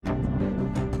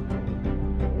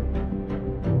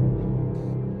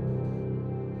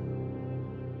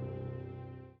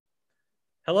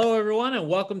Hello, everyone, and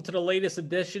welcome to the latest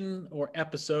edition or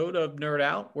episode of Nerd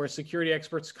Out, where security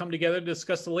experts come together to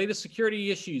discuss the latest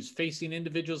security issues facing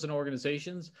individuals and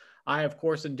organizations. I, of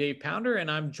course, am Dave Pounder,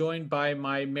 and I'm joined by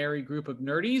my merry group of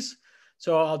nerdies.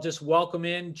 So I'll just welcome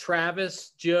in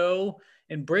Travis, Joe,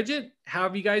 and Bridget. How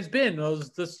have you guys been?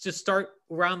 Let's just start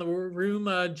around the room.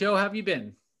 Joe, how have you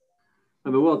been?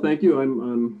 I've been well, thank you.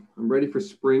 I'm ready for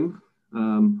spring.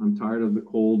 I'm tired of the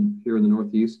cold here in the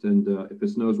Northeast, and if it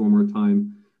snows one more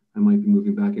time, I might be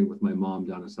moving back in with my mom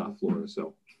down in South Florida.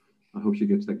 So I hope she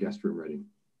gets that guest room ready.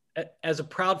 As a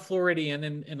proud Floridian,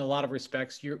 in a lot of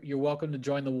respects, you're welcome to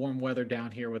join the warm weather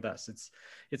down here with us.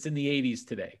 It's in the 80s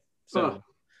today. So,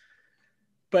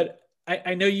 But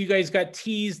I know you guys got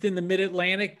teased in the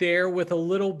Mid-Atlantic there with a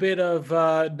little bit of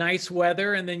nice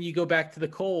weather, and then you go back to the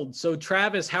cold. So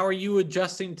Travis, how are you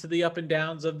adjusting to the up and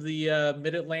downs of the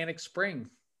Mid-Atlantic spring?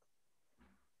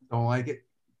 Don't like it.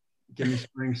 Give me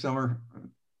spring, summer.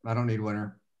 I don't need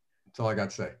winter. That's all I got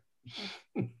to say.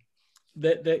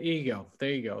 There you go.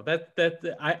 There you go.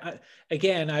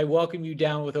 I welcome you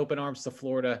down with open arms to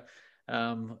Florida,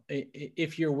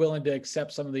 if you're willing to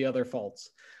accept some of the other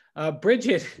faults.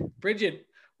 Bridget,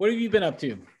 what have you been up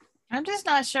to? I'm just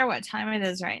not sure what time it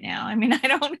is right now. I mean,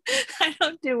 I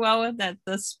don't do well with that,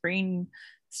 the spring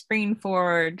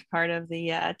forward part of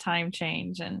the time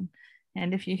change. And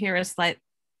if you hear a slight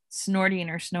snorting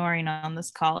or snoring on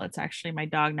this call, it's actually my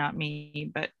dog, not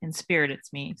me, but in spirit,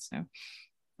 it's me. So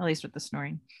at least with the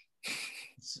snoring.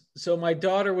 So my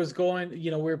daughter was going,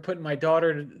 we were putting my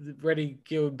daughter ready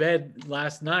to go to bed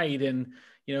last night, and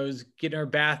it was getting her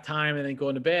bath time and then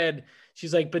going to bed.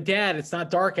 She's like, but Dad, it's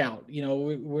not dark out.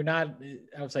 We're not.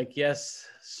 I was like, yes.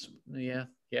 Yeah.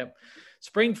 Yep.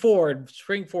 Spring forward,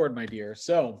 my dear.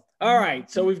 So, all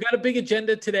right. So we've got a big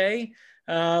agenda today.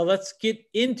 Let's get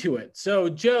into it. So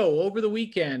Joe, over the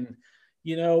weekend,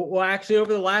 actually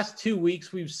over the last 2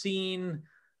 weeks, we've seen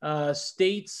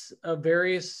states of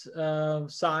various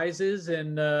sizes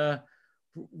and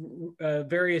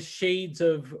various shades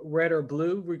of red or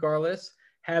blue, regardless,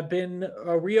 have been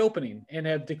reopening and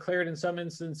have declared in some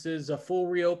instances a full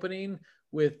reopening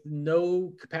with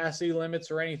no capacity limits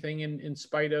or anything in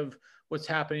spite of what's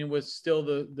happening with still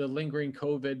the lingering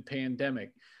COVID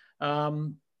pandemic.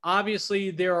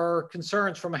 Obviously, there are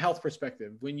concerns from a health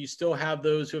perspective when you still have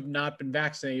those who have not been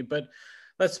vaccinated, but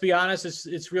let's be honest,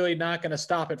 it's really not going to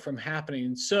stop it from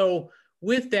happening. So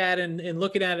with that and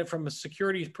looking at it from a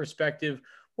security perspective,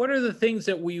 what are the things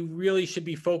that we really should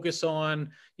be focused on?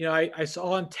 I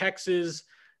saw in Texas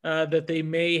that they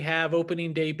may have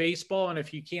opening day baseball. And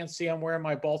if you can't see, I'm wearing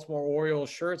my Baltimore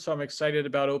Orioles shirt, so I'm excited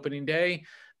about opening day.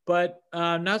 But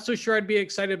not so sure I'd be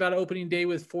excited about opening day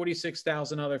with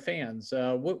 46,000 other fans.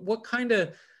 What kind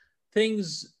of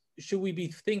things should we be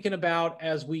thinking about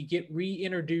as we get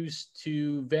reintroduced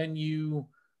to venue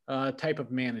type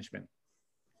of management?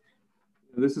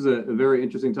 This is a very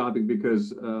interesting topic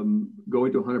because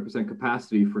going to 100%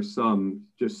 capacity for some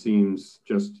just seems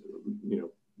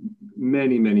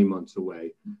many, many months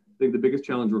away. I think the biggest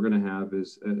challenge we're going to have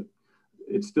is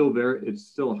it's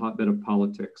still a hotbed of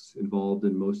politics involved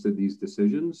in most of these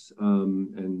decisions.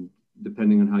 And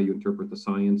depending on how you interpret the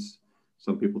science,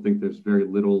 some people think there's very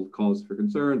little cause for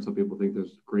concern. Some people think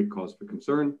there's great cause for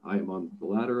concern. I am on the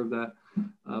latter of that.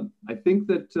 I think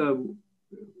that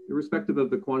irrespective of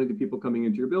the quantity of people coming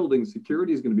into your building,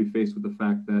 security is going to be faced with the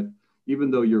fact that even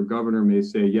though your governor may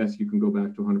say, yes, you can go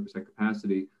back to 100%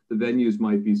 capacity, the venues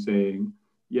might be saying,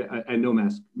 yeah, and no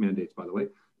mask mandates, by the way.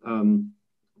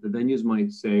 The venues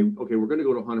might say, okay, we're going to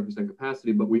go to 100%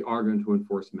 capacity, but we are going to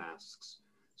enforce masks.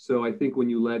 So I think when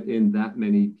you let in that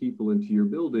many people into your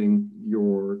building,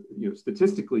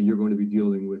 statistically, you're going to be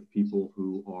dealing with people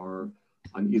who are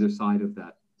on either side of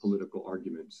that political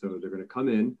argument. So they're going to come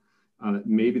in,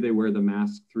 maybe they wear the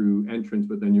mask through entrance,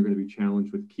 but then you're going to be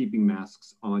challenged with keeping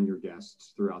masks on your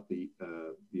guests throughout the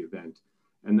event.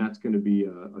 And that's going to be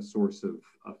a source of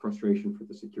frustration for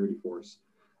the security force.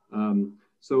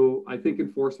 So I think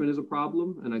enforcement is a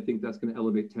problem, and I think that's going to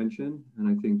elevate tension. And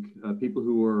I think people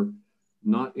who are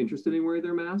not interested in wearing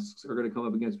their masks are going to come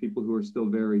up against people who are still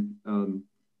very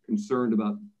concerned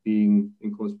about being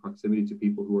in close proximity to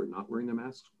people who are not wearing their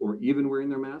masks or even wearing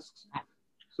their masks.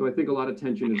 So I think a lot of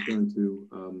tension is going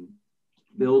to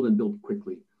build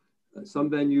quickly. Some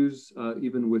venues,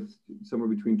 even with somewhere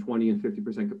between 20 and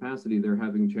 50% capacity, they're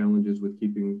having challenges with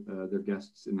keeping their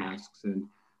guests in masks, and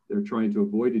they're trying to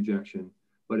avoid ejection,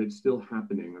 but it's still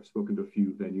happening. I've spoken to a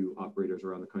few venue operators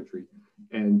around the country,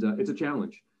 and it's a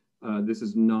challenge. This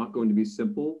is not going to be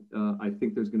simple. I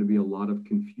think there's going to be a lot of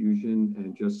confusion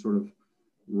and just sort of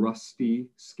rusty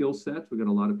skill sets. We've got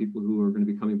a lot of people who are going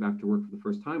to be coming back to work for the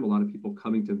first time, a lot of people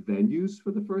coming to venues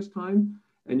for the first time,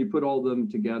 and you put all of them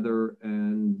together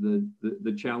and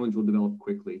the challenge will develop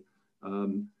quickly.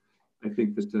 I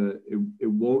think that it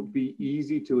won't be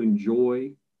easy to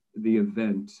enjoy the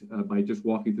event by just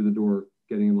walking through the door,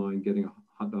 getting in line, getting a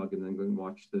hot dog, and then going and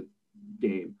watch the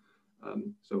game.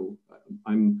 So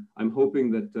I'm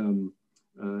hoping that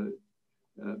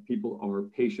people are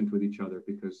patient with each other,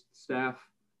 because staff,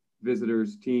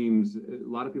 visitors, teams, a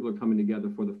lot of people are coming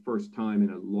together for the first time in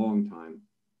a long time.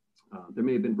 There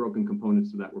may have been broken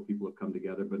components to that where people have come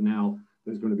together, but now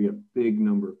there's going to be a big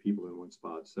number of people in one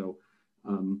spot. So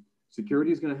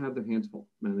security is going to have their hands full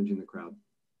managing the crowd.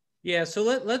 Yeah, so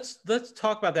let's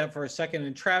talk about that for a second.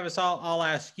 And Travis, I'll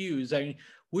ask you. I mean,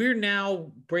 we're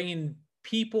now bringing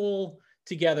people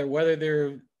together, whether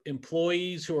they're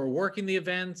employees who are working the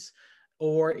events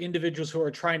or individuals who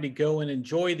are trying to go and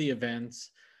enjoy the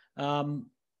events,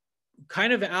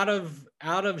 kind of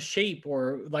out of shape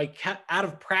or like out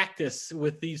of practice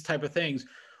with these type of things.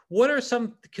 What are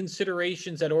some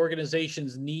considerations that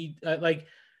organizations need?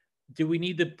 Do we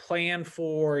need to plan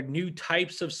for new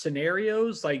types of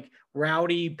scenarios? Like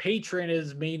rowdy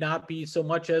patronage may not be so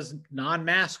much as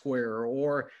non-mask wearer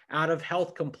or out of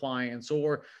health compliance,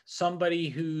 or somebody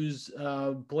who's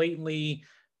blatantly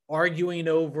arguing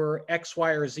over X,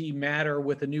 Y, or Z matter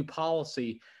with a new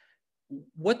policy.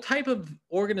 What type of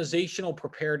organizational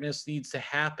preparedness needs to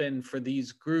happen for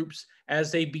these groups as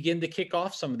they begin to kick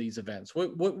off some of these events?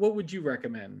 What would you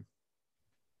recommend?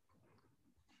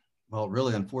 Well,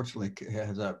 really, unfortunately, it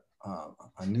has a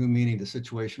new meaning to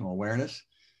situational awareness,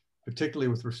 particularly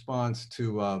with response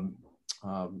to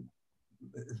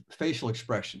facial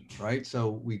expression, right? So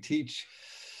we teach,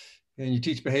 and you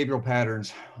teach behavioral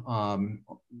patterns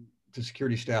to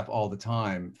security staff all the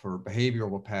time for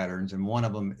behavioral patterns. And one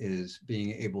of them is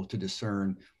being able to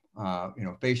discern,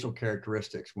 facial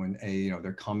characteristics when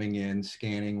they're coming in,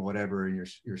 scanning, whatever, and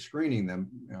you're screening them,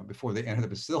 before they enter the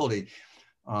facility.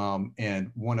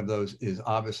 And one of those is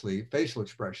obviously facial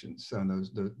expressions and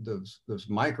those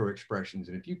micro expressions.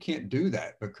 And if you can't do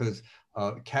that because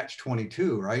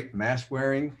catch-22, right? Mask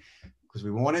wearing because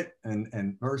we want it,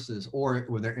 and versus, or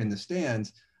when they're in the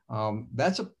stands,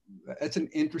 that's an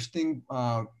interesting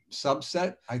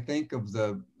subset, I think, of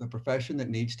the profession that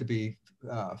needs to be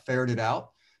ferreted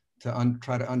out to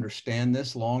try to understand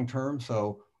this long term.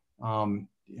 So,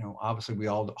 obviously we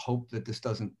all hope that this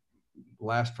doesn't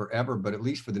last forever, but at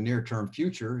least for the near term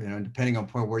future, depending on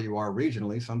where you are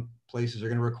regionally, some places are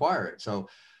going to require it. So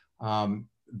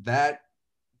that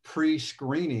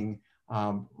pre-screening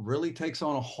really takes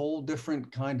on a whole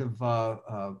different kind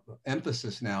of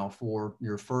emphasis now for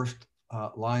your first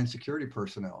line security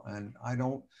personnel. And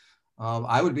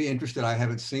I would be interested, I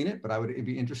haven't seen it, but I would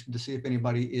be interested to see if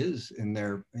anybody is in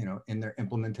their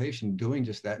implementation doing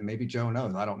just that. And maybe Joe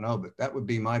knows, I don't know, but that would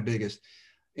be my biggest,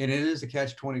 and it is a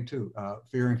catch-22,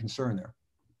 fear and concern there.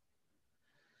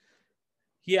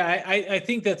 Yeah, I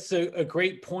think that's a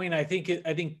great point. I think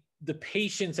the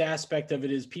patience aspect of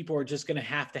it is people are just going to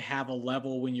have a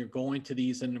level when you're going to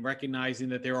these, and recognizing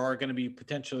that there are going to be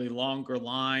potentially longer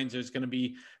lines. There's going to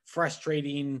be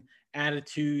frustrating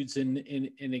attitudes and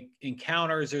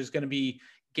encounters. There's going to be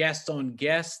guest on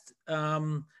guest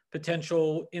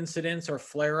potential incidents or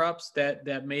flare-ups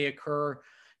that may occur,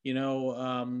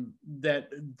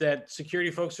 that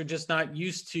security folks are just not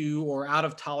used to or out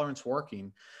of tolerance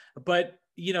working. But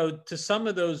to some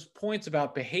of those points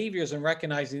about behaviors and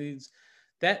recognizing these,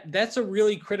 that's a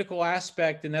really critical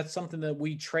aspect. And that's something that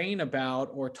we train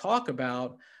about or talk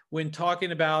about when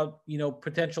talking about,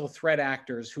 potential threat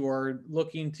actors who are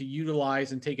looking to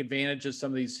utilize and take advantage of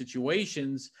some of these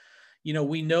situations.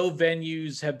 We know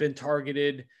venues have been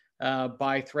targeted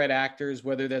by threat actors,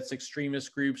 whether that's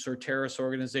extremist groups or terrorist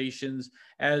organizations,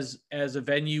 as a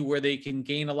venue where they can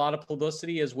gain a lot of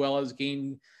publicity as well as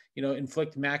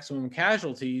inflict maximum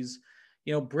casualties.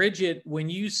 Bridget, when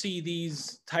you see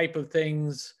these type of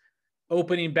things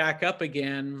opening back up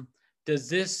again, does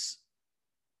this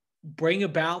bring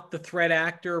about the threat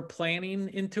actor planning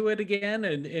into it again?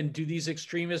 And do these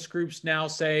extremist groups now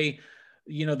say,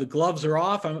 the gloves are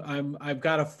off, I've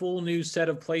got a full new set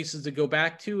of places to go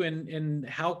back to, and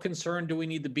how concerned do we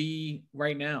need to be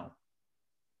right now?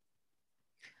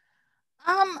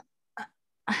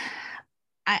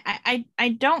 I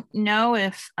don't know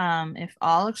if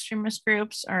all extremist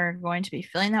groups are going to be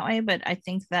feeling that way, but I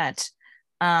think that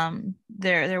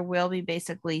there will be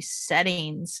basically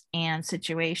settings and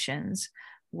situations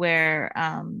where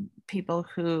people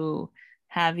who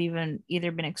have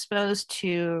either been exposed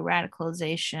to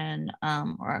radicalization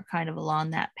or are kind of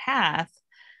along that path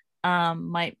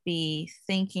might be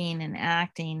thinking and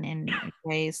acting in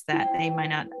ways that they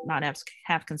might not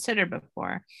have considered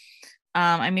before.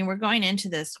 I mean, we're going into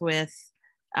this with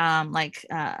a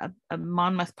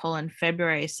Monmouth poll in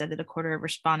February said that a quarter of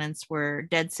respondents were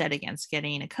dead set against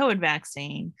getting a COVID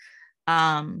vaccine.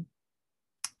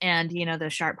 And, you know, the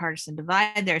sharp partisan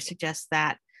divide there suggests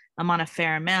that on a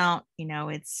fair amount, you know,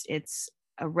 it's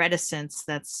a reticence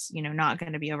that's, you know, not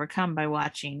going to be overcome by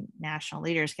watching national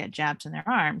leaders get jabs in their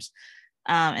arms.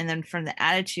 And then from the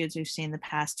attitudes we've seen the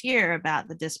past year about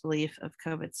the disbelief of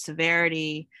COVID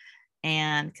severity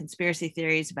and conspiracy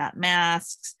theories about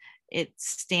masks, it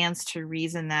stands to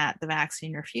reason that the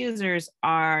vaccine refusers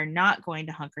are not going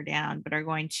to hunker down, but are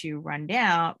going to run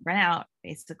out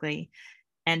basically,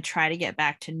 and try to get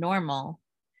back to normal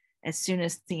as soon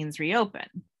as things reopen.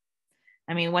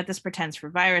 I mean, what this portends for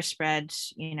virus spread,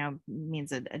 you know,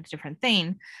 means a different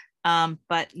thing.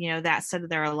 But, you know, that said,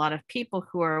 there are a lot of people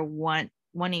who are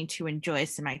wanting to enjoy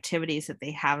some activities that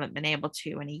they haven't been able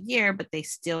to in a year, but they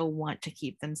still want to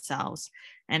keep themselves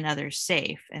and others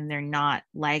safe. And they're not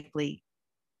likely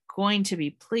going to be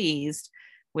pleased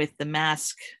with the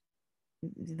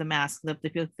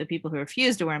people who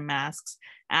refuse to wear masks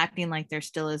acting like there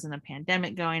still isn't a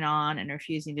pandemic going on and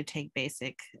refusing to take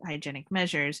basic hygienic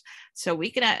measures. So we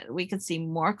could see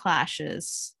more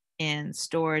clashes in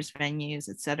stores, venues,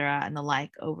 etc., and the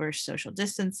like over social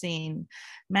distancing,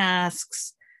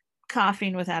 masks,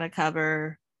 coughing without a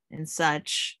cover, and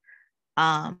such.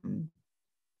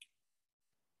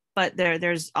 But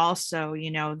there's also,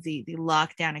 you know, the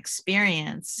lockdown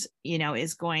experience, you know,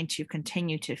 is going to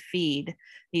continue to feed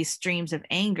these streams of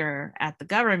anger at the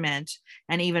government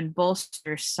and even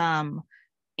bolster some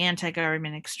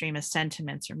anti-government extremist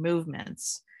sentiments or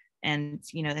movements. And,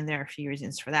 you know, and there are a few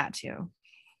reasons for that too.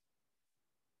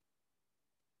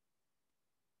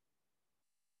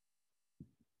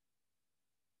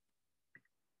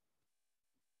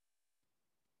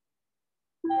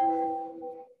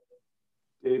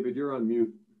 David, you're on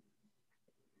mute.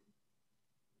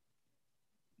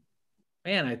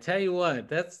 Man, I tell you what,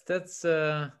 that's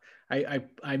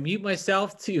I mute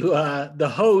myself to the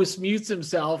host mutes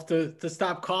himself to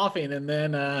stop coughing, and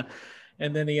then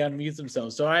he unmutes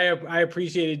himself. So I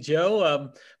appreciated Joe.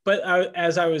 But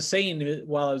as I was saying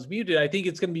while I was muted, I think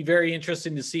it's going to be very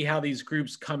interesting to see how these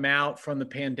groups come out from the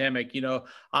pandemic. You know,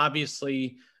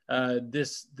 obviously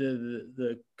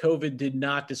the COVID did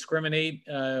not discriminate.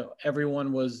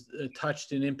 Everyone was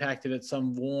touched and impacted at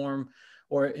some form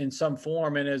or in some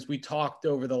form. And as we talked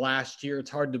over the last year, it's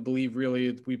hard to believe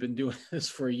really we've been doing this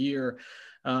for a year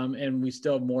and we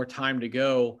still have more time to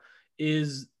go,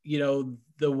 is, you know,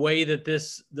 the way that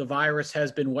the virus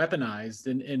has been weaponized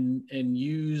and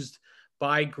used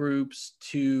by groups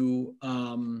to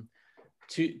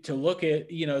look at,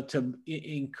 you know, to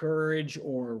encourage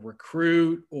or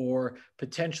recruit or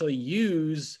potentially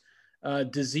use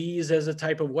disease as a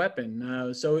type of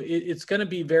weapon. So it's going to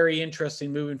be very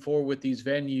interesting moving forward with these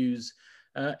venues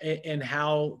and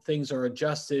how things are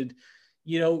adjusted.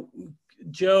 You know,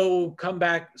 Joe,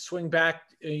 swing back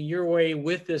your way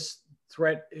with this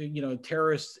threat, you know,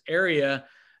 terrorist area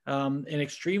and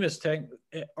extremist tech.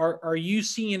 Are you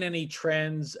seeing any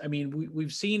trends? I mean,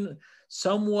 we've seen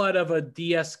somewhat of a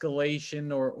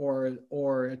de-escalation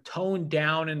or a tone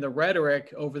down in the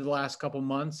rhetoric over the last couple of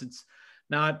months. It's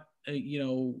not, you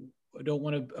know, I don't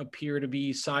want to appear to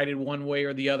be sided one way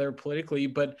or the other politically,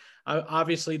 but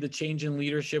obviously the change in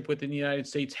leadership within the United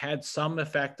States had some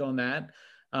effect on that,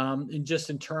 and just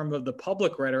in terms of the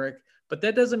public rhetoric. But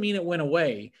that doesn't mean it went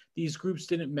away. These groups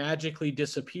didn't magically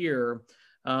disappear.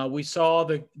 We saw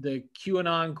the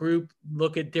QAnon group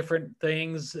look at different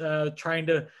things, trying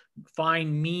to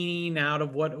find meaning out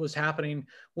of what was happening.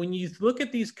 When you look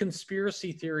at these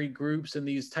conspiracy theory groups and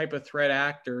these type of threat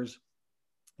actors,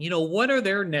 you know, what are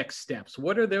their next steps?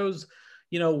 What are those,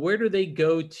 you know, where do they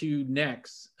go to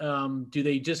next? Do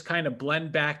they just kind of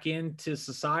blend back into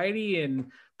society and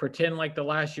pretend like the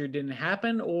last year didn't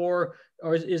happen? Or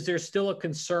is there still a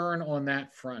concern on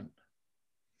that front?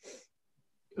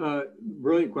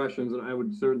 Brilliant questions, and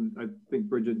I think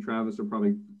Bridget and Travis are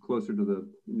probably closer to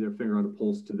their finger on the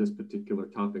pulse to this particular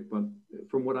topic. But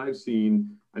from what I've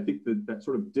seen, I think that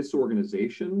sort of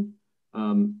disorganization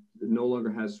no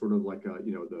longer has sort of like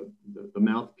the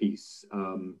mouthpiece.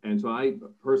 And so I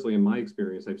personally, in my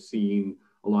experience, I've seen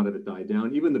a lot of it die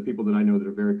down. Even the people that I know that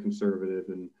are very conservative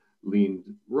and leaned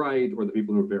right, or the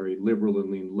people who are very liberal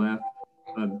and lean left,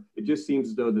 it just seems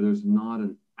as though that there's not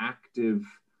an active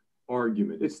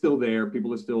argument. It's still there.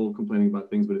 People are still complaining about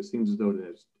things, but it seems as though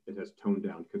it has toned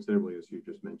down considerably, as you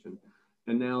just mentioned.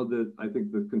 And now I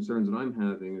think the concerns that I'm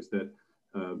having is that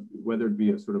whether it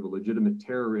be a sort of a legitimate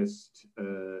terrorist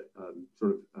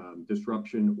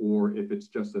disruption, or if it's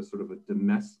just a sort of a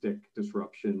domestic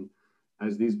disruption,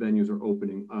 as these venues are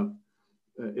opening up,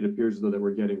 it appears as though that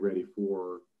we're getting ready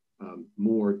for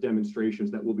more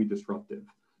demonstrations that will be disruptive.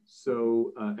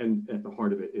 So, and at the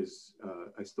heart of it is,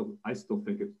 I still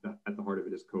think at the heart of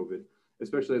it is COVID,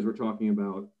 especially as we're talking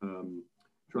about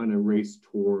trying to race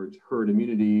towards herd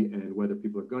immunity and whether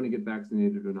people are going to get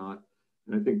vaccinated or not.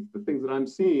 And I think the things that I'm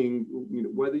seeing,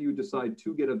 whether you decide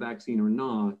to get a vaccine or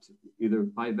not, either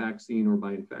by vaccine or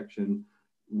by infection,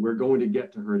 we're going to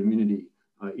get to herd immunity.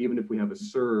 Even if we have a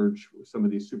surge, some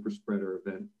of these super spreader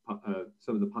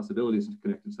some of the possibilities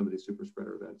connected to some of these super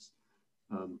spreader events.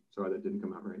 Sorry, that didn't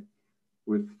come out right.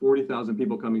 With 40,000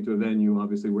 people coming to a venue,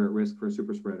 obviously we're at risk for a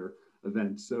super spreader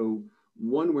event. So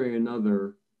one way or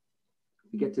another,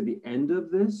 we get to the end of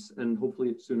this, and hopefully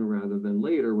it's sooner rather than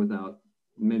later without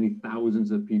many thousands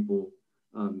of people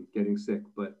getting sick.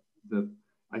 But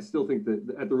I still think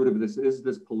that at the root of this is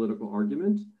this political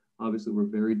argument. Obviously, we're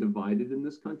very divided in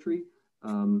this country.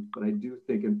 But I do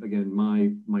think, again,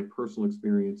 my personal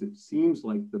experience, it seems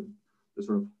like the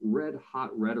sort of red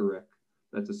hot rhetoric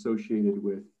that's associated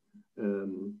with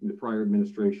the prior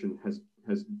administration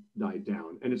has died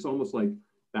down. And it's almost like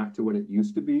back to what it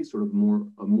used to be, sort of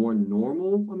a more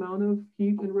normal amount of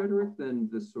heat and rhetoric than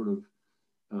this sort of,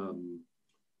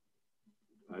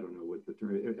 I don't know what the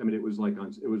term, I mean, it was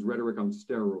rhetoric on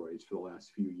steroids for the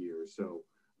last few years. So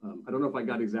I don't know if I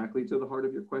got exactly to the heart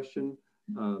of your question.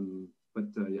 But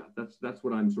yeah, that's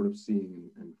what I'm sort of seeing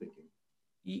and thinking.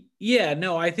 Yeah,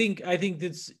 no, I think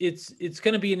it's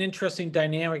going to be an interesting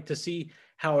dynamic to see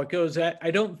how it goes.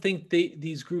 I don't think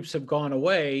these groups have gone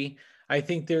away. I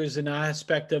think there's an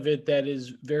aspect of it that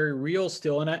is very real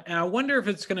still, and I wonder if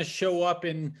it's going to show up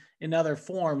in other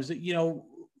forms.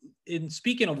 In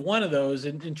speaking of one of those,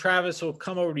 and Travis will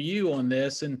come over to you on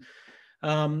this, and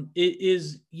it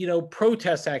is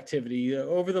protest activity.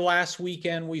 Over the last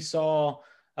weekend, we saw.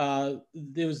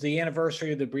 It was the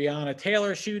anniversary of the Breonna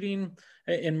Taylor shooting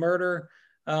and murder.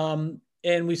 And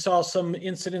we saw some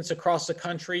incidents across the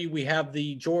country. We have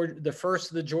the first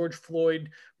of the George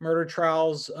Floyd murder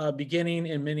trials beginning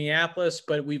in Minneapolis,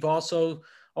 but we've also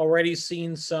already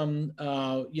seen some,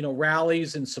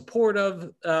 rallies in support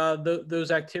of those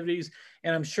activities.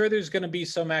 And I'm sure there's going to be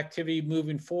some activity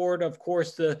moving forward. Of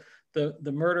course, the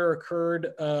murder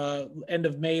occurred end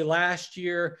of May last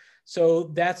year.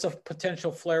 So that's a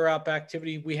potential flare-up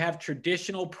activity. We have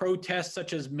traditional protests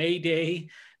such as May Day.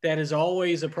 That is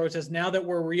always a protest. Now that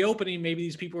we're reopening, maybe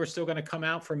these people are still going to come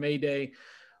out for May Day.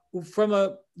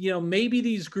 From maybe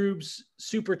these groups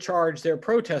supercharge their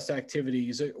protest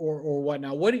activities or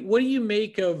whatnot. What do you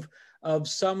make of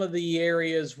some of the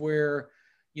areas where,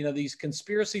 these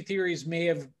conspiracy theories may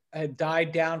have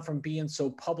died down from being so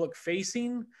public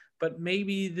facing, but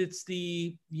maybe it's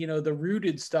the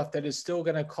rooted stuff that is still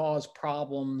going to cause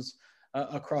problems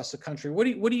across the country.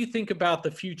 What do you think about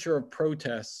the future of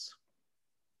protests?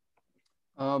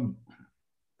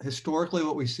 Historically,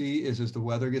 what we see is as the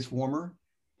weather gets warmer,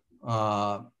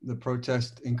 the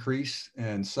protests increase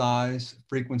in size,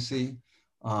 frequency,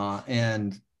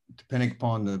 and depending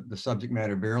upon the subject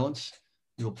matter virulence,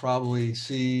 you'll probably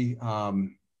see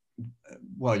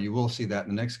you will see that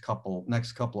in the next couple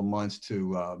of months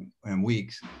and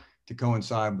weeks to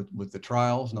coincide with the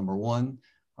trials. Number one,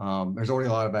 there's already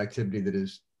a lot of activity that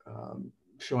is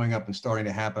showing up and starting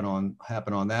to happen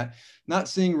on that. Not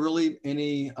seeing really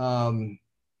any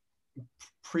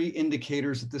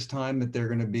pre-indicators at this time that they're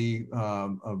going to be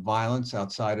of violence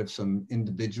outside of some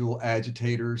individual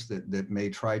agitators that may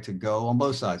try to go on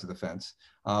both sides of the fence.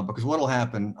 Because what will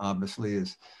happen, obviously,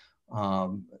 is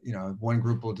one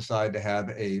group will decide to have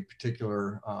a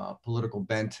particular political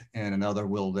bent, and another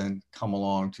will then come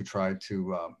along to try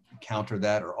to counter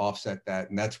that or offset that,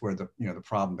 and that's where the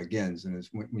problem begins. And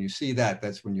when you see that,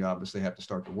 that's when you obviously have to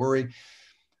start to worry.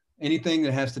 Anything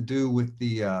that has to do with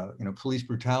the police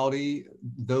brutality,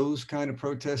 those kind of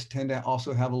protests tend to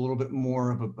also have a little bit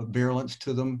more of a virulence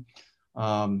to them.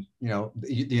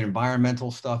 The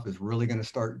environmental stuff is really going to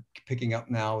start picking up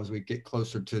now as we get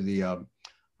closer to the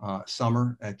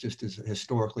summer. That just has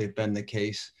historically been the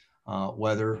case.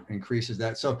 Weather increases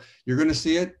that. So you're going to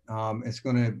see it. It's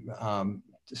going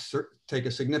to take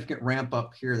a significant ramp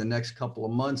up here the next couple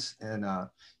of months. And,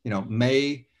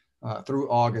 May through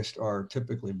August are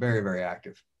typically very, very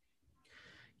active.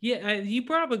 Yeah, you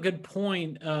brought up a good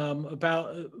point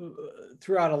about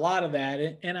throughout a lot of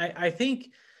that. And I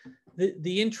think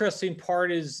the interesting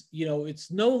part is, it's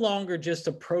no longer just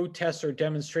a protest or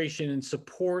demonstration in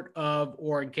support of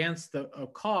or against a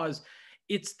cause.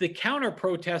 It's the counter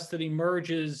protest that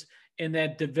emerges and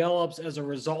that develops as a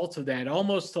result of that,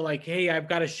 almost to like, hey, I've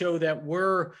got to show that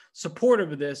we're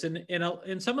supportive of this. And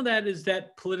some of that is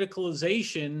that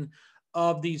politicalization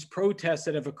of these protests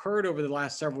that have occurred over the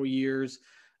last several years.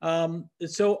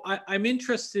 So I'm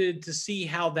interested to see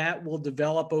how that will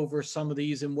develop over some of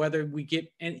these, and whether we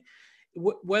get any,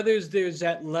 whether there's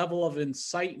that level of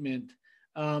incitement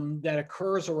that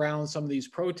occurs around some of these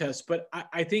protests. But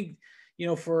I think,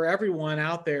 for everyone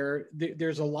out there,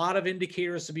 there's a lot of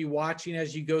indicators to be watching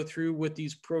as you go through with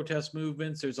these protest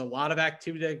movements. There's a lot of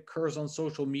activity that occurs on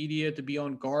social media to be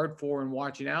on guard for and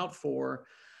watching out for.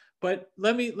 But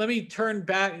let me turn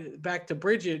back to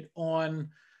Bridget on,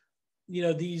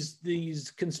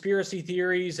 these conspiracy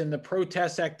theories and the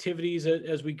protest activities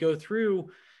as we go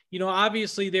through.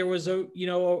 Obviously there was a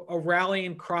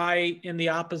rallying cry in the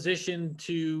opposition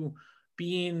to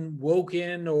being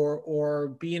woken or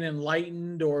being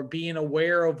enlightened or being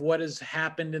aware of what has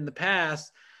happened in the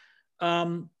past.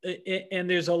 And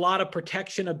there's a lot of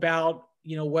protection about,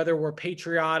 whether we're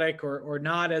patriotic or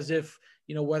not, as if,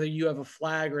 whether you have a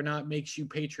flag or not makes you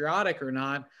patriotic or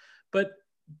not.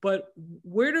 But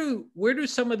where do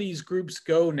some of these groups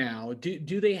go now?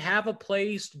 Do they have a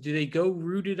place? Do they go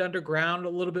rooted underground a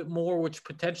little bit more, which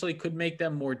potentially could make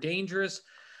them more dangerous?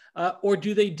 Or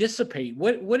do they dissipate?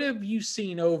 What have you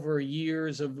seen over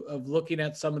years of looking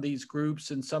at some of these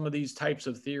groups and some of these types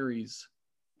of theories?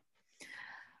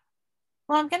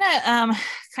 Well, I'm going to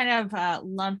kind of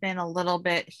lump in a little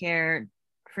bit here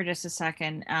for just a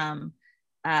second.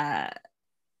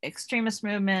 Extremist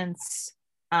movements,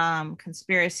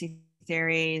 conspiracy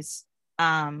theories,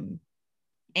 and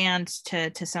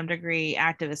to some degree,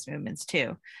 activist movements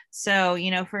too. So,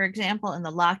 for example, in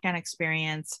the lockdown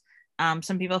experience,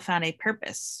 some people found a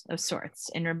purpose of sorts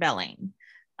in rebelling.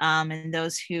 And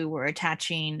those who were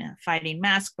attaching fighting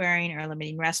mask wearing or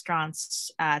limiting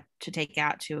restaurants to take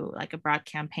out to like a broad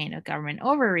campaign of government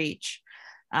overreach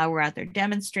were out there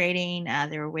demonstrating.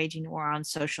 They were waging war on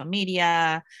social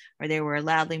media, or they were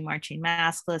loudly marching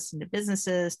maskless into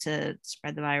businesses to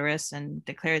spread the virus and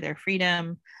declare their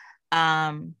freedom.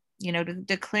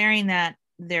 Declaring that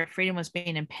their freedom was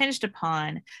being impinged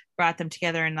upon brought them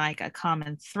together in like a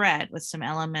common thread with some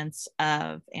elements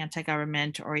of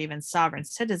anti-government or even sovereign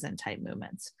citizen type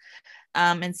movements.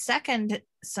 And second,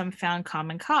 some found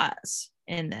common cause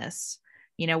in this,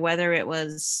 whether it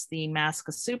was the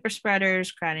maskless super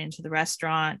spreaders crowding into the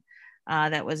restaurant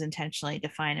that was intentionally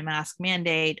defying a mask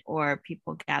mandate, or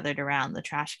people gathered around the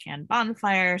trash can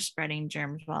bonfire, spreading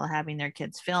germs while having their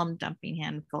kids filmed, dumping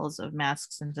handfuls of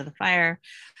masks into the fire.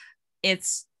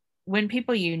 It's when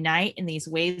people unite in these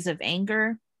waves of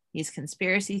anger, these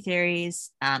conspiracy theories,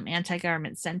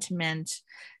 anti-government sentiment,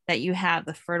 that you have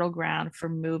the fertile ground for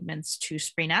movements to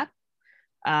spring up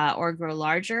or grow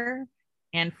larger,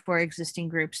 and for existing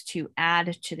groups to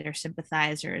add to their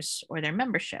sympathizers or their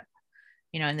membership.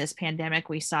 In this pandemic,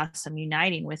 we saw some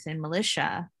uniting within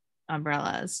militia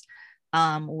umbrellas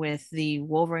with the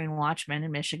Wolverine Watchmen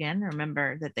in Michigan.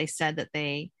 Remember that they said that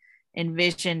they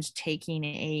envisioned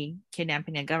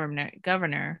kidnapping a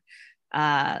governor,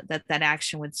 that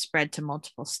action would spread to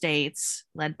multiple states,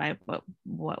 led by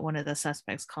what one of the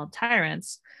suspects called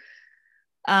tyrants.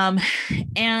 And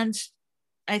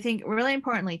I think really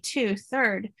importantly too,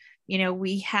 third,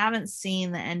 we haven't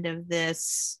seen the end of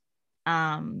this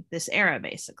era,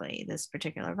 basically, this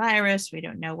particular virus. We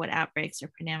don't know what outbreaks or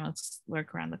pandemics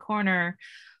lurk around the corner.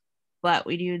 But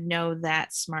we do know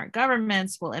that smart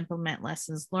governments will implement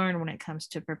lessons learned when it comes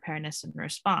to preparedness and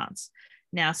response.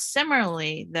 Now,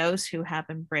 similarly, those who have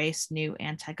embraced new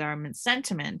anti-government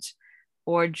sentiment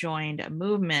or joined a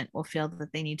movement will feel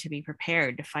that they need to be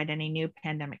prepared to fight any new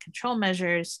pandemic control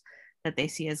measures that they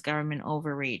see as government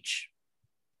overreach.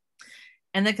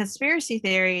 And the conspiracy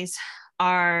theories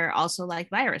are also like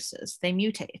viruses. They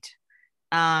mutate.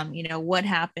 What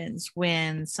happens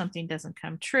when something doesn't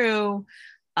come true?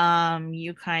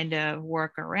 You kind of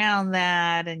work around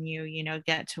that, and you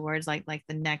get towards like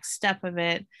the next step of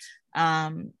it,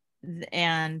 and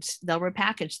they'll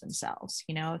repackage themselves.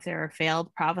 If there are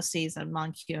failed prophecies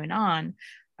among QAnon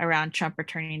around Trump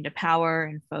returning to power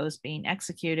and foes being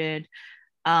executed,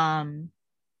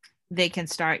 they can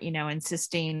start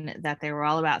insisting that they were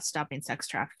all about stopping sex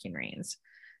trafficking rings,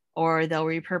 or they'll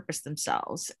repurpose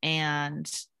themselves. And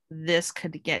this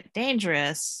could get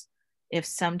dangerous if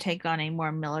some take on a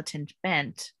more militant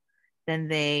bent than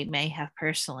they may have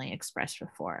personally expressed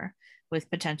before, with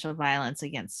potential violence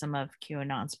against some of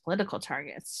QAnon's political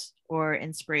targets or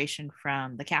inspiration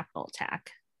from the Capitol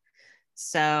attack.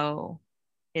 So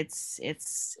it's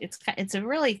a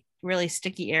really, really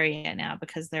sticky area now,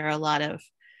 because there are a lot of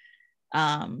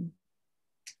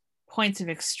points of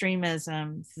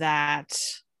extremism that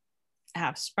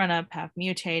have sprung up, have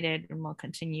mutated, and will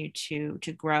continue to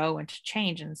grow and to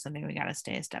change, and something we got to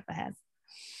stay a step ahead.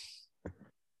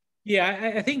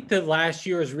 Yeah, I think the last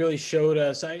year has really showed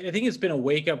us, I think it's been a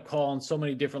wake-up call on so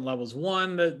many different levels.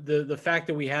 One, the fact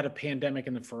that we had a pandemic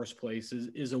in the first place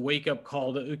is a wake-up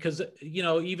call because, you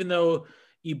know, even though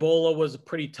Ebola was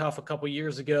pretty tough a couple of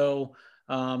years ago,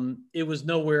 it was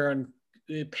nowhere, and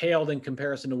it paled in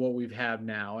comparison to what we've had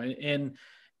now.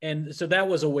 And so that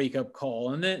was a wake-up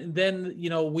call. And then, you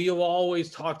know, we have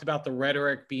always talked about the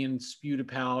rhetoric being spewed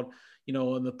about, you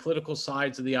know, on the political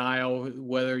sides of the aisle,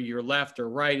 whether you're left or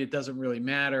right, it doesn't really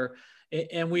matter.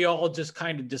 And we all just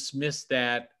kind of dismissed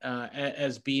that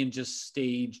as being just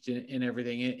staged and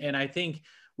everything. And I think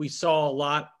we saw a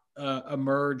lot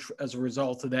emerge as a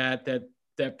result of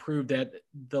that proved that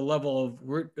the level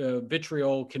of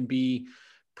vitriol can be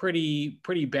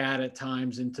pretty bad at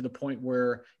times, and to the point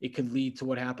where it could lead to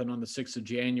what happened on the 6th of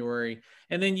January.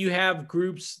 And then you have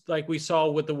groups like we saw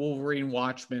with the Wolverine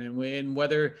Watchmen, and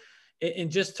whether,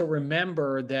 and just to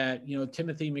remember that, you know,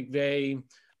 Timothy McVeigh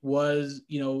was,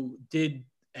 you know, did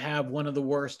have one of the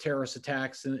worst terrorist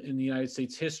attacks in the United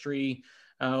States history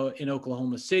in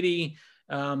Oklahoma City,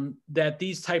 that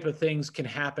these type of things can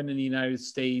happen in the United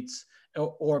States,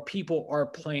 or people are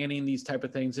planning these type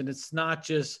of things. And it's not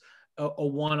just a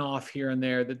one-off here and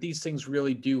there, that these things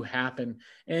really do happen.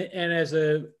 And as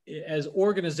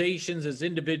organizations, as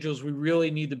individuals, we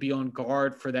really need to be on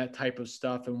guard for that type of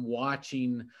stuff and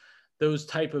watching those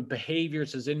type of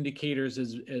behaviors as indicators,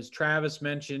 as Travis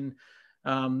mentioned,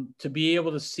 to be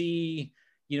able to see,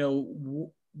 you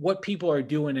know, what people are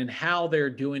doing and how they're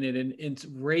doing it, and to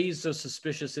raise those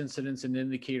suspicious incidents and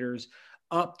indicators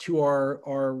up to our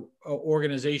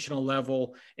organizational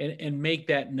level, and make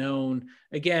that known.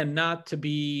 Again, not to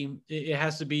be, it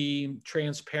has to be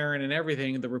transparent and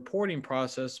everything, the reporting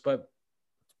process, but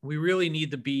we really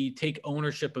need to take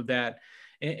ownership of that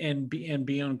and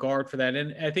be on guard for that.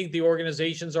 And I think the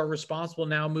organizations are responsible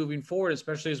now moving forward,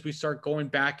 especially as we start going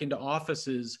back into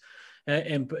offices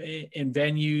and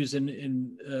venues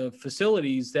and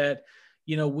facilities, that,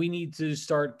 you know, we need to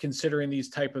start considering these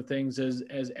type of things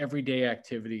as everyday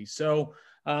activities. So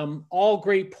all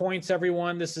great points,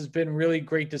 everyone. This has been really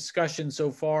great discussion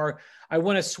so far. I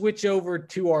want to switch over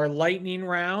to our lightning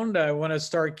round. I want to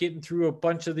start getting through a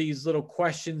bunch of these little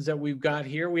questions that we've got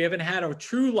here. We haven't had a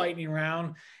true lightning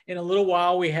round in a little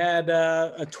while. We had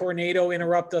a tornado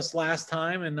interrupt us last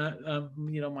time, and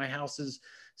you know, my house is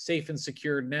safe and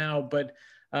secured now, but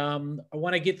I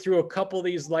want to get through a couple of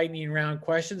these lightning round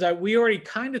questions. We already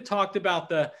kind of talked about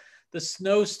the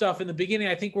snow stuff in the beginning.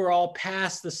 I think we're all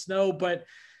past the snow, but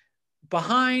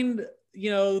behind,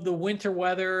 you know, the winter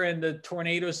weather and the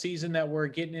tornado season that we're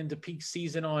getting into peak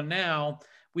season on now,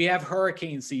 we have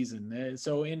hurricane season.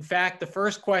 So in fact, the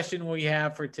first question we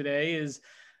have for today is,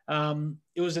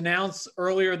 it was announced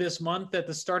earlier this month that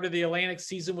the start of the Atlantic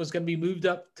season was going to be moved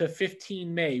up to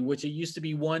 15 May, which it used to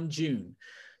be 1 June.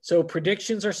 So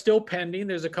predictions are still pending.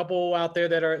 There's a couple out there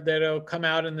that'll come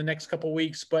out in the next couple of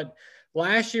weeks, but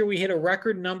last year we hit a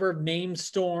record number of named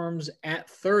storms at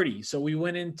 30. So we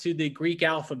went into the Greek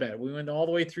alphabet. We went all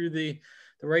the way through the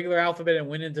regular alphabet and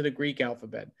went into the Greek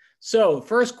alphabet. So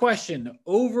first question,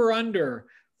 over under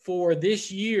for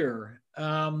this year.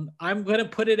 I'm going to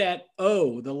put it at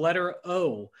O, the letter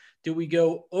O. Do we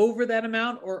go over that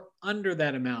amount or under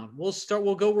that amount?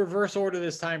 We'll go reverse order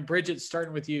this time. Bridget,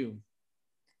 starting with you.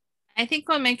 I think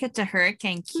we'll make it to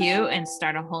Hurricane Q and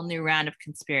start a whole new round of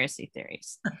conspiracy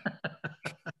theories.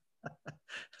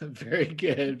 Very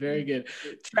good. Very good.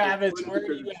 Travis, where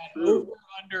are you at? Over or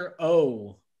under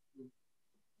O?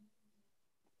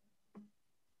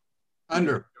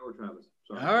 Under. Travis.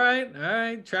 Sorry. All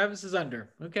right. Travis is under.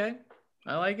 Okay.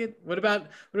 I like it. What about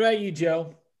you,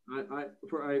 Joe? I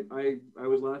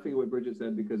was laughing at what Bridget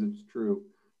said because it's true.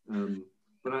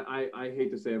 But I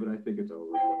hate to say it, but I think it's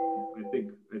over. I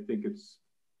think it's,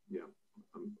 yeah,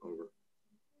 I'm over.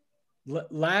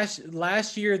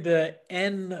 Last year, the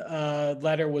N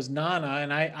letter was Nana,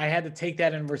 and I had to take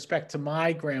that in respect to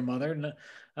my grandmother,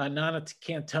 Nana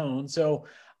Cantone. So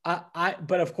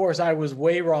but of course I was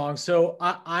way wrong. So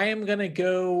I am going to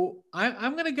go,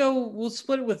 I'm going to go, we'll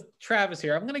split it with Travis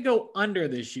here. I'm going to go under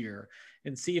this year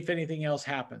and see if anything else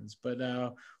happens, but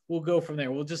we'll go from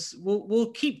there.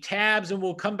 We'll keep tabs, and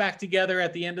we'll come back together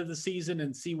at the end of the season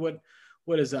and see what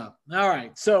is up. All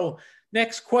right. So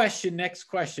next question.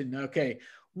 Okay.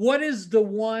 What is the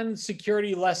one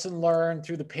security lesson learned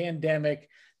through the pandemic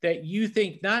that you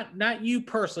think, not you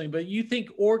personally, but you think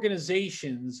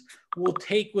organizations will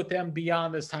take with them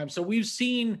beyond this time? So we've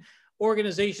seen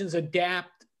organizations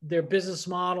adapt their business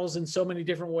models in so many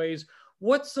different ways.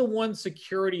 What's the one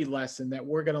security lesson that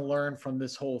we're going to learn from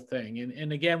this whole thing?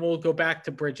 And again, we'll go back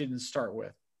to Bridget and start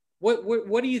with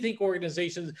what do you think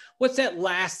organizations, what's that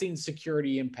lasting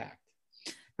security impact?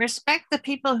 Respect the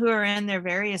people who are in their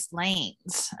various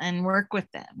lanes and work with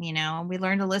them. You know, we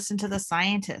learn to listen to the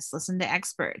scientists, listen to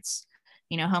experts.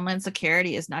 You know, Homeland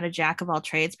Security is not a jack of all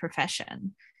trades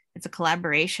profession. It's a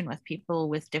collaboration with people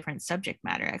with different subject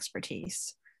matter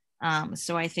expertise.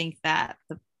 So I think that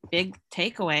the big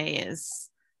takeaway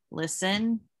is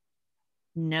listen,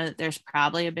 know that there's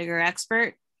probably a bigger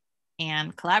expert,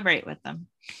 and collaborate with them.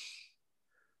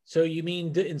 So you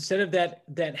mean instead of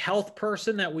that health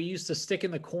person that we used to stick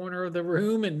in the corner of the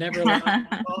room and never let them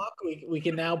talk, we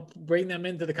can now bring them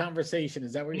into the conversation.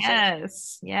 Is that what you're saying?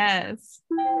 Yes.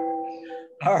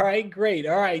 All right, great.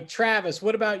 All right, Travis,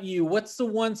 what about you? What's the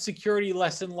one security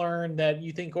lesson learned that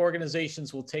you think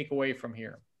organizations will take away from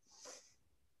here?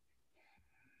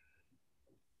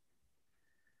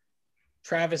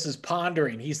 Travis is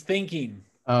pondering. He's thinking.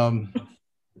 I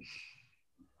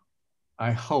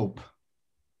hope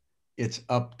it's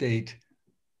update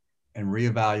and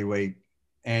reevaluate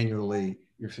annually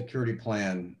your security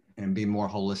plan and be more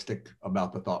holistic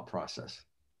about the thought process.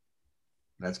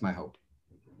 That's my hope.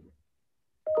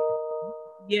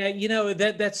 Yeah, you know,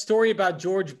 that story about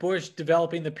George Bush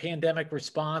developing the pandemic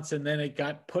response and then it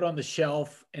got put on the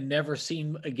shelf and never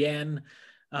seen again.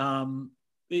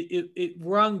 It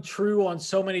rung true on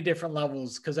so many different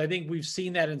levels, because I think we've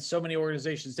seen that in so many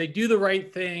organizations. They do the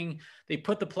right thing, they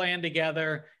put the plan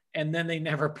together, and then they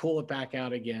never pull it back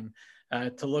out again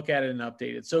to look at it and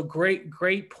update it. So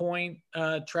great point,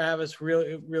 Travis.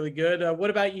 Really good. What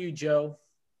about you, Joe?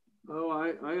 Oh,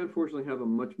 I unfortunately have a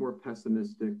much more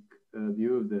pessimistic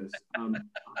view of this.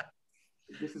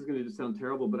 This is going to just sound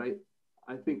terrible, but I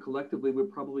think collectively we're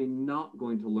probably not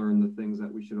going to learn the things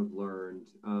that we should have learned.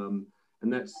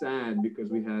 And that's sad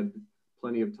because we had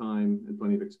plenty of time and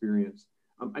plenty of experience.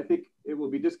 I think it will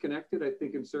be disconnected. I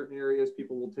think in certain areas,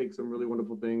 people will take some really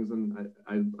wonderful things. And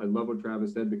I love what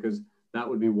Travis said, because that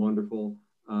would be wonderful.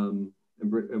 And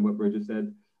what Bridget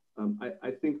said.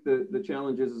 I think the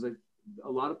challenge is like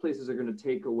a lot of places are going to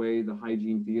take away the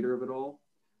hygiene theater of it all,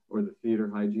 or the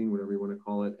theater hygiene, whatever you want to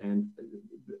call it. And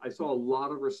I saw a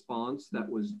lot of response that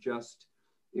was just,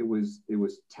 it was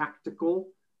tactical.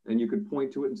 And you could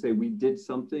point to it and say, we did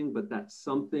something, but that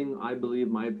something, I believe,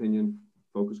 my opinion,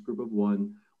 focus group of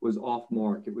one, was off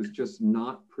mark. It was just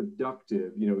not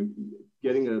productive. You know,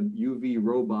 getting a UV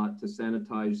robot to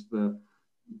sanitize the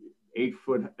 8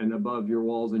 foot and above your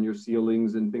walls and your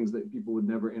ceilings and things that people would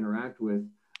never interact with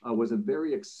was a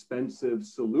very expensive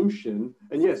solution.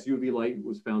 And yes, UV light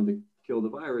was found to kill the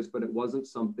virus, but it wasn't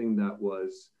something that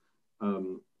was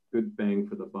good bang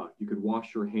for the buck. You could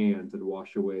wash your hands and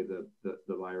wash away the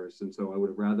virus. And so I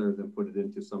would have rather than put it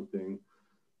into something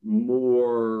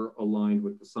more aligned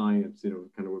with the science, you know,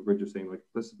 kind of what Bridget was saying, like,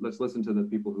 let's listen to the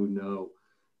people who know.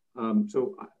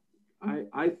 So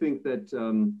I think that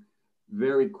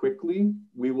very quickly,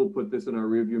 we will put this in our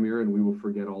rearview mirror and we will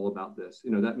forget all about this.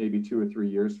 You know, that may be 2 or 3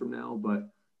 years from now, but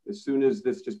as soon as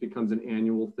this just becomes an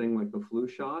annual thing like the flu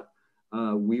shot,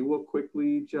 we will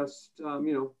quickly just,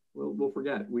 you know, we'll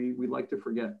forget. We like to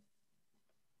forget.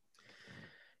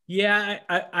 Yeah,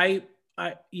 I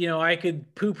you know, I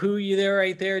could poo-poo you there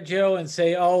right there, Joe, and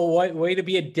say, oh, what way to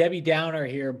be a Debbie Downer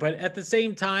here. But at the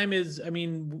same time I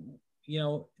mean, you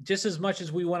know, just as much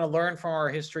as we want to learn from our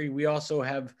history, we also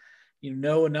have, you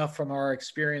know enough from our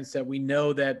experience that we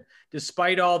know that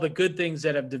despite all the good things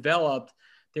that have developed,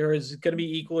 there is going to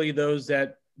be equally those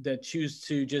that choose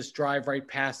to just drive right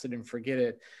past it and forget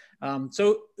it.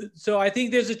 So I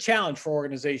think there's a challenge for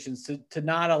organizations to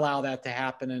not allow that to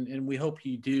happen, and we hope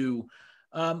you do.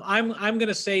 I'm going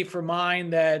to say for mine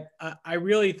that I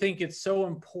really think it's so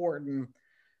important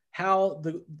how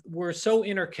we're so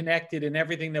interconnected in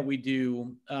everything that we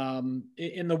do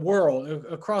in the world,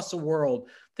 across the world.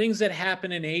 Things that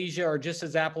happen in Asia are just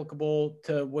as applicable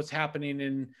to what's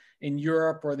happening in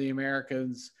Europe or the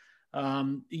Americas.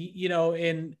 You know,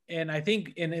 and I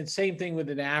think, and the same thing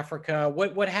within Africa,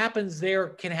 what happens there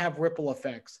can have ripple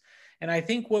effects. And I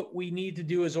think what we need to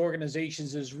do as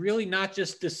organizations is really not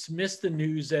just dismiss the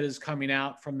news that is coming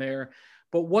out from there,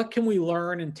 but what can we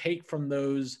learn and take from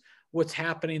what's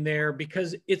happening there,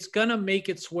 because it's going to make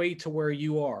its way to where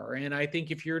you are. And I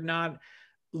think if you're not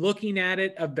looking at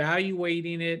it,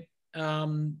 evaluating it,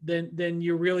 then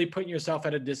you're really putting yourself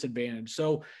at a disadvantage.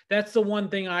 So that's the one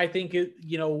thing I think,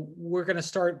 you know, we're going to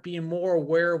start being more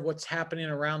aware of what's happening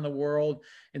around the world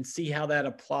and see how that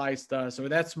applies to us. Or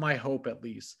that's my hope, at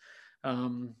least.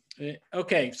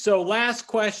 Okay, so last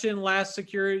question, last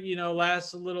security,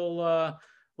 last little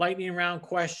lightning round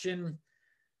question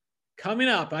coming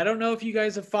up. I don't know if you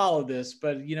guys have followed this,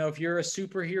 but if you're a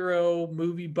superhero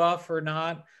movie buff or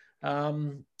not,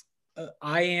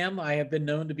 I am. I have been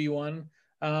known to be one.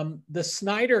 The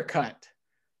Snyder Cut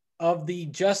of the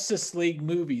Justice League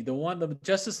movie, the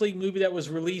Justice League movie that was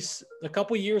released a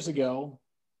couple years ago,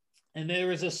 and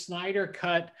there is a Snyder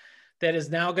Cut that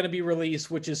is now going to be released,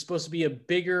 which is supposed to be a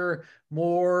bigger,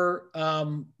 more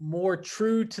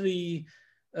true to the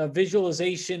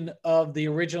visualization of the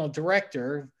original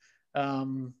director,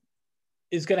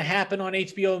 is going to happen on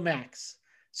HBO Max.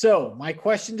 So my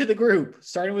question to the group,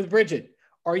 starting with Bridget,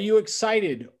 are you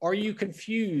excited? Are you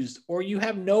confused? Or you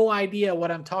have no idea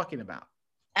what I'm talking about?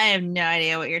 I have no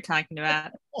idea what you're talking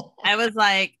about. I was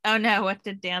like, oh no, what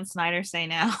did Dan Snyder say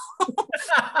now?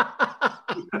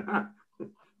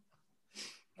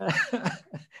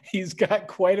 He's got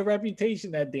quite a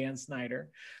reputation, that Dan Snyder,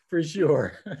 for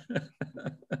sure.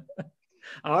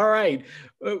 All right.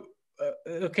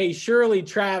 Okay, Shirley,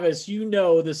 Travis,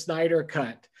 the Snyder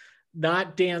Cut,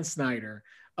 not Dan Snyder,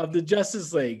 of the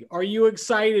Justice League. Are you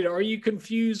excited? Are you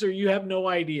confused? Or you have no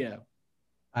idea?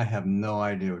 I have no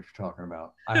idea what you're talking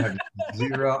about. I have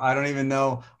zero. I don't even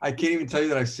know. I can't even tell you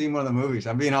that I've seen one of the movies.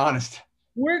 I'm being honest.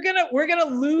 We're gonna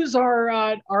lose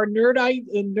our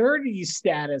nerdy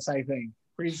status, I think,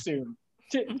 pretty soon.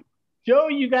 Joe,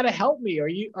 you got to help me. Are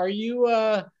you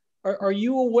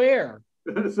aware?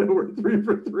 So we're 3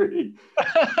 for 3.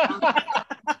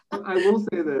 I will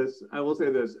say this.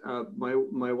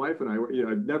 My wife and I,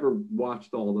 I've never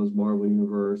watched all those Marvel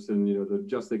Universe and the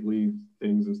Justice League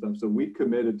things and stuff. So we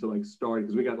committed to start,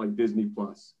 because we got Disney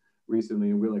Plus recently,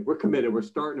 and we're committed. We're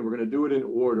starting, and we're going to do it in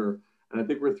order. And I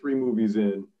think we're 3 movies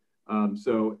in.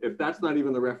 So if that's not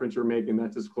even the reference you're making,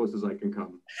 that's as close as I can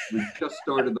come. We just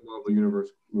started the Marvel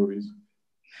Universe movies.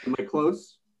 Am I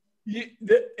close?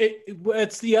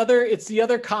 It's the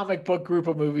other comic book group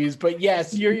of movies, but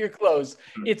yes, you're close.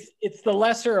 It's the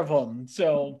lesser of them.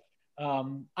 So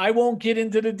I won't get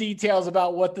into the details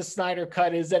about what the Snyder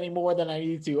Cut is any more than I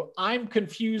need to. I'm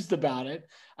confused about it.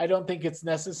 I don't think it's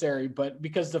necessary, but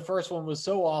because the first one was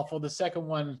so awful, the second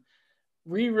one,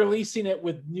 re-releasing it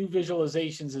with new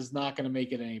visualizations is not going to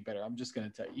make it any better. I'm just going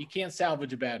to tell you, you can't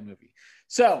salvage a bad movie.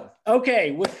 So,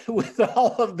 okay, with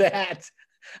all of that,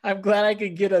 I'm glad I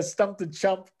could get a stump to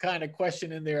chump kind of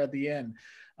question in there at the end.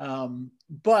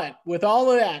 But with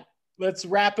all of that, let's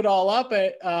wrap it all up.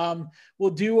 We'll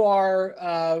do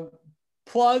our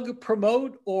plug,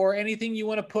 promote, or anything you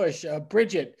want to push.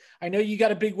 Bridget, I know you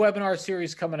got a big webinar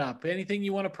series coming up. Anything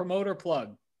you want to promote or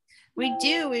plug? We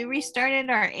do. We restarted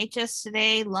our HS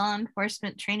Today law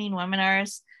enforcement training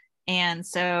webinars. And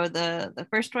so the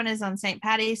first one is on St.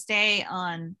 Paddy's Day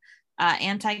on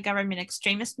anti-government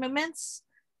extremist movements.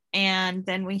 And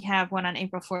then we have one on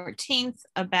April 14th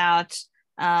about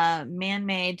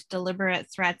man-made deliberate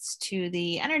threats to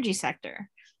the energy sector.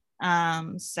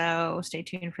 So stay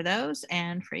tuned for those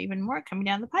and for even more coming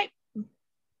down the pipe.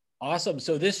 Awesome.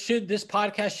 So this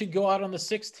podcast should go out on the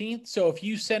 16th. So if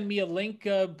you send me a link,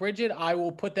 Bridget, I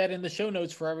will put that in the show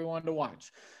notes for everyone to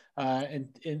watch and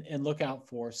look out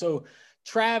for. So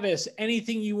Travis,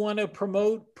 anything you want to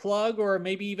promote, plug, or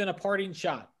maybe even a parting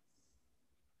shot?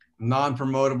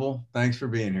 Non-promotable. Thanks for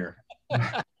being here.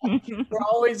 We're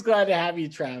always glad to have you,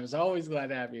 Travis. Always glad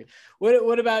to have you.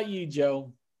 What about you,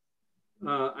 Joe?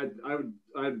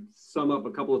 I'd sum up a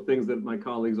couple of things that my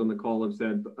colleagues on the call have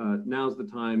said. Now's the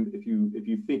time, if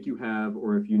you think you have,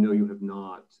 or if you have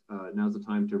not, now's the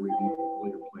time to review all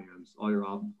your plans, all your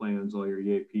op plans, all your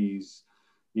EAPs,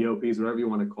 EOPs, whatever you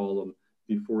want to call them,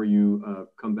 before you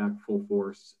come back full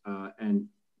force. And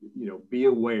be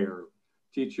aware.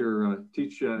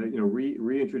 Reintroduce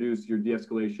your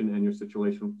de-escalation and your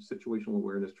situational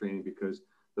awareness training, because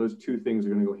those two things are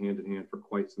going to go hand in hand for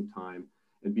quite some time.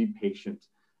 And be patient.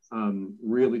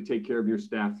 Really take care of your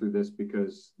staff through this,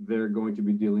 because they're going to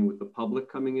be dealing with the public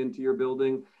coming into your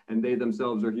building, and they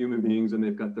themselves are human beings, and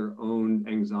they've got their own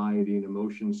anxiety and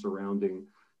emotions surrounding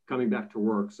coming back to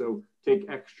work. So take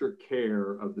extra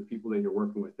care of the people that you're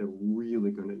working with. They're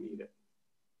really going to need it.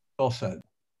 Well said.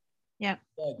 Yeah,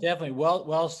 definitely.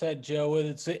 Well said, Joe.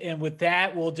 And with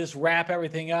that, we'll just wrap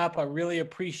everything up. I really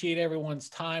appreciate everyone's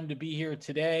time to be here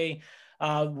today.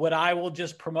 What I will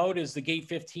just promote is the Gate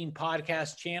 15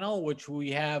 podcast channel, which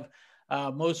we have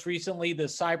most recently, the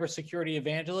Cybersecurity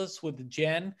Evangelist with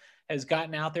Jen has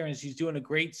gotten out there, and she's doing a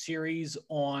great series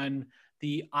on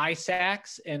the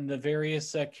ISACs and the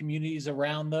various communities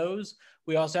around those.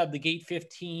 We also have the Gate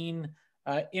 15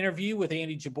 interview with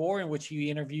Andy Jabor, in which he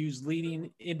interviews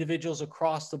leading individuals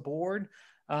across the board.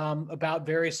 about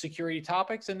various security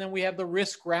topics. And then we have the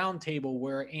risk roundtable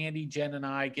where Andy, Jen, and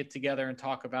I get together and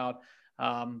talk about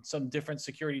some different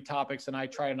security topics, and I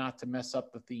try not to mess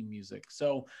up the theme music.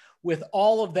 So with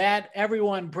all of that,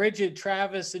 everyone, Bridget,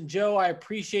 Travis, and Joe, I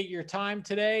appreciate your time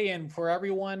today. And for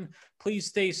everyone, please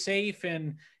stay safe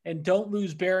and don't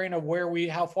lose bearing of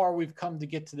how far we've come to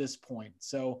get to this point.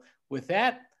 So with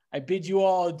that, I bid you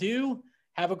all adieu.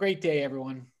 Have a great day,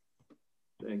 everyone.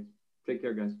 Thanks. Take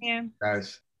care, guys. Yeah.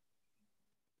 Guys.